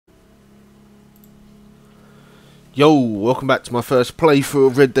Yo, welcome back to my first playthrough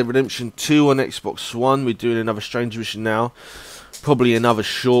of Red Dead Redemption 2 on Xbox One. We're doing another Stranger mission now. Probably another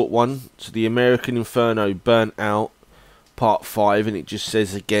short one. So the American Inferno Burnt Out, Part 5. And it just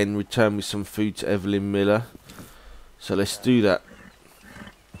says again, return with some food to Evelyn Miller. So let's do that.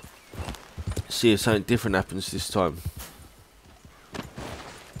 See if something different happens this time.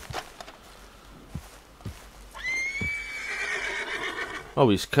 Oh,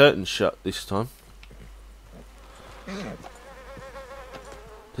 his curtain's shut this time.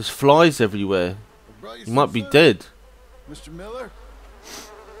 There's flies everywhere. He might be dead. Mr. Miller?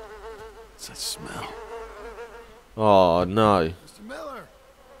 What's that smell? Oh no. Mr. Miller!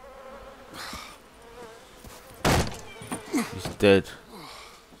 He's dead.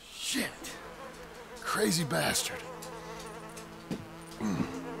 Shit. Crazy bastard.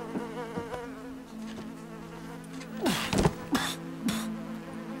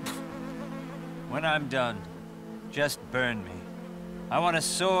 When I'm done, just burn me. I want to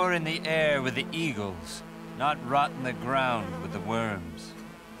soar in the air with the eagles, not rot in the ground with the worms.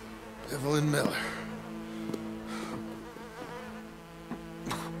 Evelyn Miller.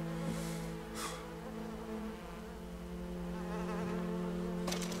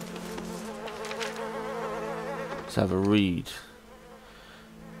 Let's have a read.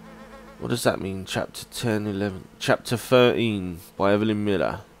 What does that mean? Chapter 10, 11. Chapter 13 by Evelyn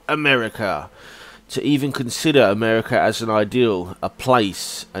Miller. America. To even consider America as an ideal, a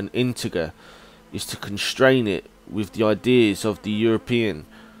place, an integer, is to constrain it with the ideas of the European.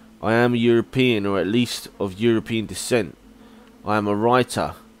 I am a European, or at least of European descent. I am a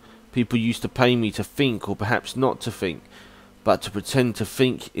writer. People used to pay me to think, or perhaps not to think, but to pretend to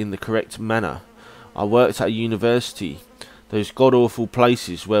think in the correct manner. I worked at a university, those god-awful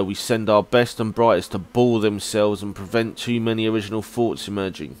places where we send our best and brightest to bore themselves and prevent too many original thoughts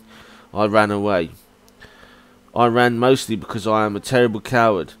emerging. I ran away. I ran mostly because I am a terrible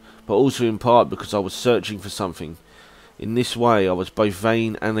coward, but also in part because I was searching for something. In this way I was both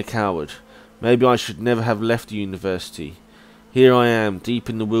vain and a coward. Maybe I should never have left the university. Here I am, deep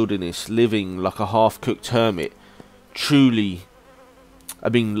in the wilderness, living like a half-cooked hermit.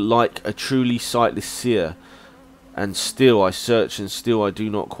 Like a truly sightless seer. And still I search, and still I do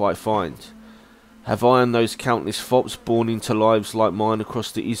not quite find. Have I and those countless fops born into lives like mine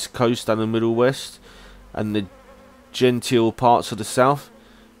across the East Coast and the Middle West, and the genteel parts of the South,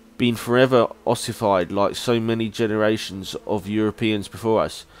 been forever ossified like so many generations of Europeans before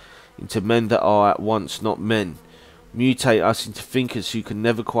us, into men that are at once not men, mutate us into thinkers who can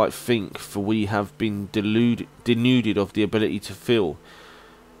never quite think, for we have been denuded of the ability to feel?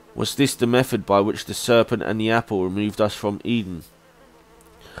 Was this the method by which the serpent and the apple removed us from Eden?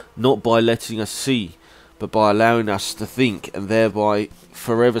 Not by letting us see, but by allowing us to think, and thereby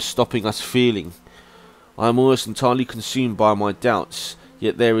forever stopping us feeling. I am almost entirely consumed by my doubts,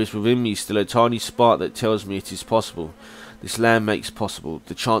 yet there is within me still a tiny spark that tells me it is possible. This land makes possible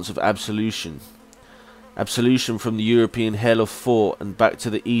the chance of absolution. Absolution from the European hell of thought, and back to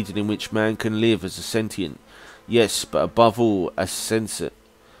the Eden in which man can live as a sentient, yes, but above all as sensate,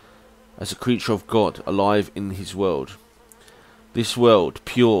 as a creature of God, alive in his world. This world,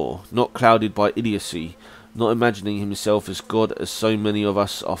 pure, not clouded by idiocy, not imagining himself as God as so many of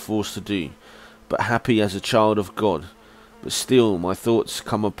us are forced to do, but happy as a child of God. But still my thoughts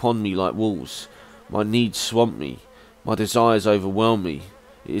come upon me like wolves, my needs swamp me, my desires overwhelm me.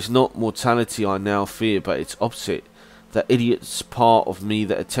 It is not mortality I now fear, but its opposite, that idiot's part of me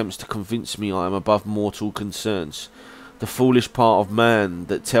that attempts to convince me I am above mortal concerns, the foolish part of man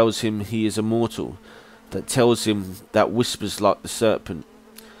that tells him he is immortal, that tells him, that whispers like the serpent,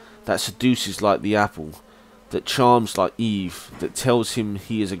 that seduces like the apple, that charms like Eve, that tells him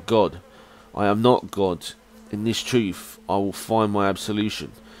he is a god. I am not God. In this truth I will find my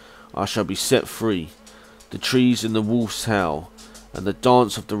absolution. I shall be set free. The trees and the wolves howl, and the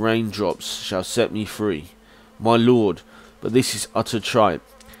dance of the raindrops shall set me free. My Lord, but this is utter tripe.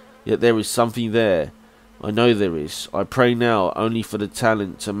 Yet there is something there. I know there is. I pray now only for the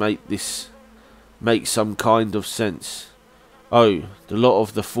talent to make some kind of sense. Oh, the lot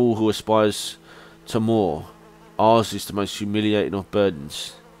of the fool who aspires to more. Ours is the most humiliating of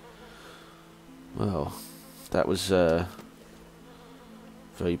burdens. Well, that was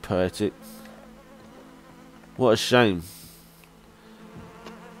very poetic. What a shame.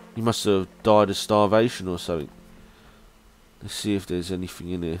 He must have died of starvation or something. Let's see if there's anything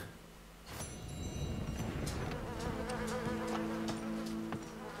in here.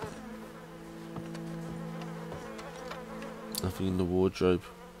 Nothing in the wardrobe.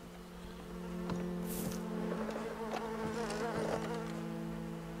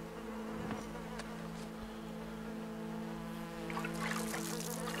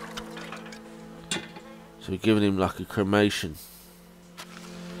 So we're giving him like a cremation.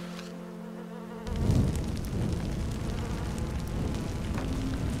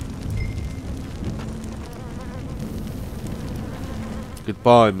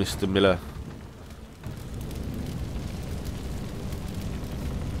 Goodbye, Mr. Miller.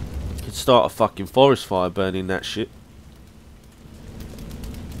 Could start a fucking forest fire burning that shit.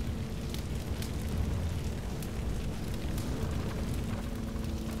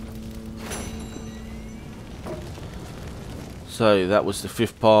 So that was the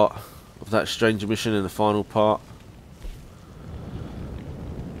 5th part of that stranger mission and the final part.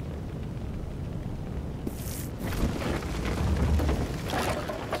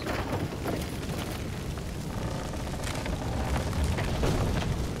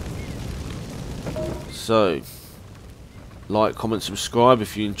 So, like, comment, subscribe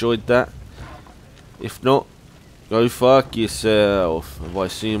if you enjoyed that. If not, go fuck yourself. And I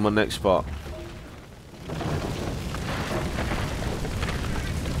see you in my next part.